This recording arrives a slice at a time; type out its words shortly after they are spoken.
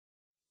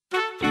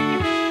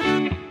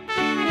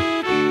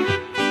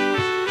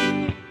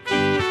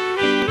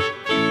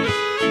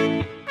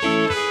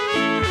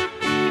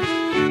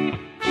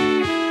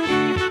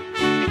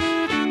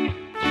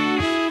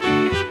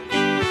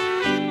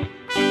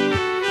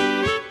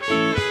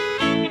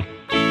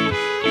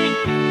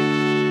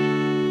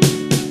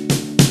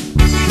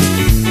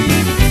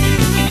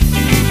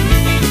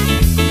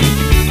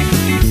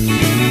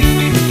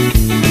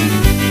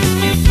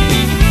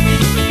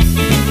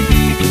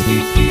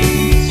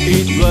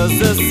was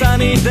a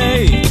sunny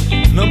day,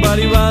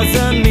 nobody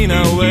wasn't in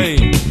our way.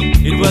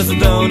 It was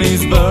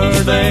Tony's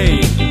birthday,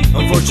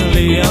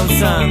 unfortunately on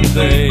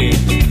Sunday.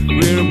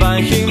 We were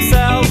buying him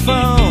cell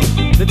phone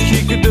that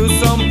he could do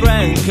some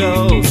prank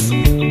calls,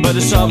 but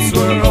the shops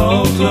were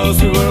all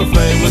closed. We were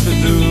afraid what to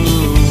do.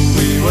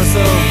 We were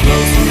so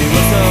close, we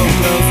were so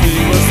close, we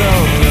were so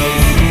close.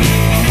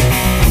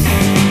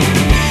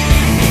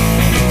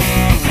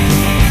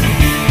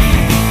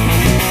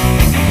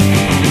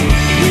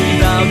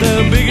 Without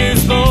the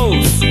biggest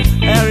boats,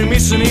 every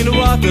mission in the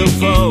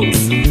waterfalls,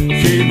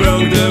 he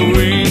broke the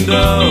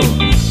window,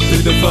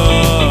 took the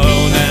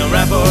phone and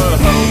ran for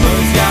home.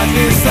 Tony's got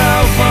his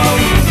cell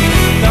phone,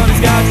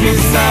 Tony's got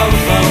his cell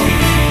phone,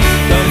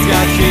 Tony's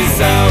got his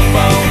cell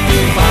phone, he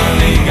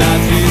finally got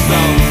his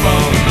own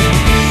phone.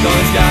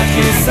 Tony's got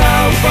his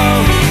cell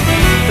phone,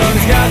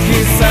 Tony's got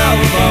his cell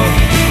phone,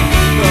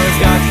 Tony's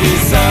got his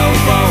cell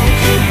phone,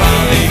 he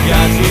finally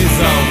got his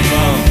own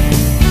phone.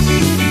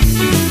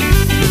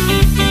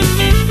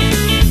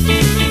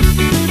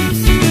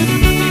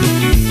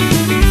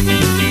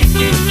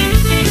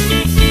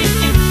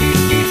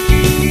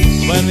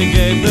 When we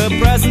gave the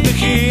present to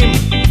him,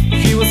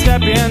 he was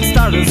happy and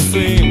started to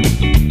swim.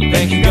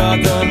 Then he got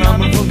a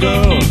number for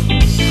girl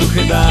who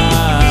had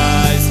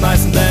eyes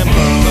nice and damn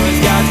pearl.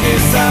 Tony's got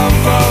his cell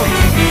phone,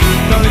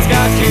 Tony's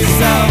got his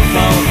cell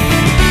phone,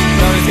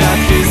 Tony's got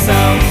his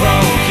cell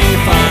phone, he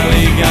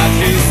finally got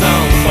his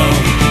own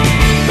phone.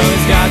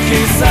 Tony's got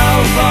his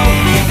cell phone,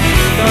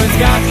 Tony's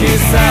got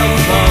his cell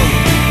phone,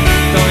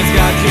 Tony's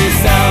got his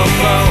cell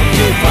phone,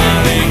 he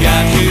finally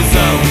got his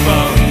own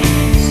phone.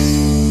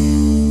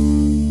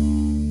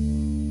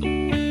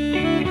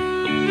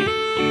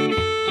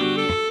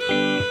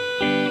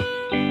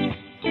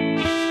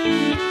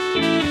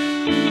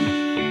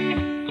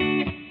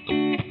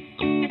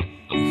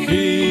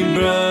 He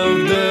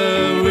broke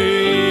the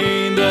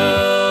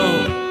window,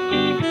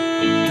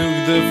 took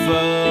the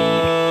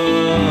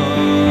phone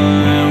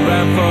and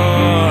ran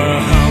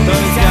for home.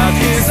 Tony's got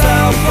his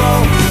cell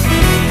phone,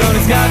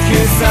 Tony's got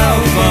his cell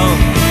phone,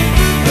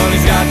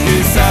 Tony's got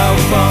his cell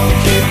phone,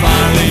 he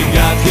finally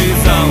got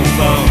his own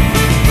phone.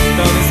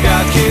 Tony's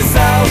got his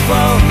cell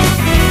phone,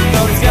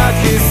 Tony's got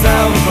his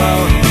cell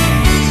phone,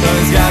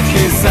 Tony's got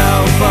his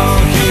cell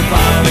phone, he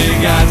finally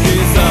got his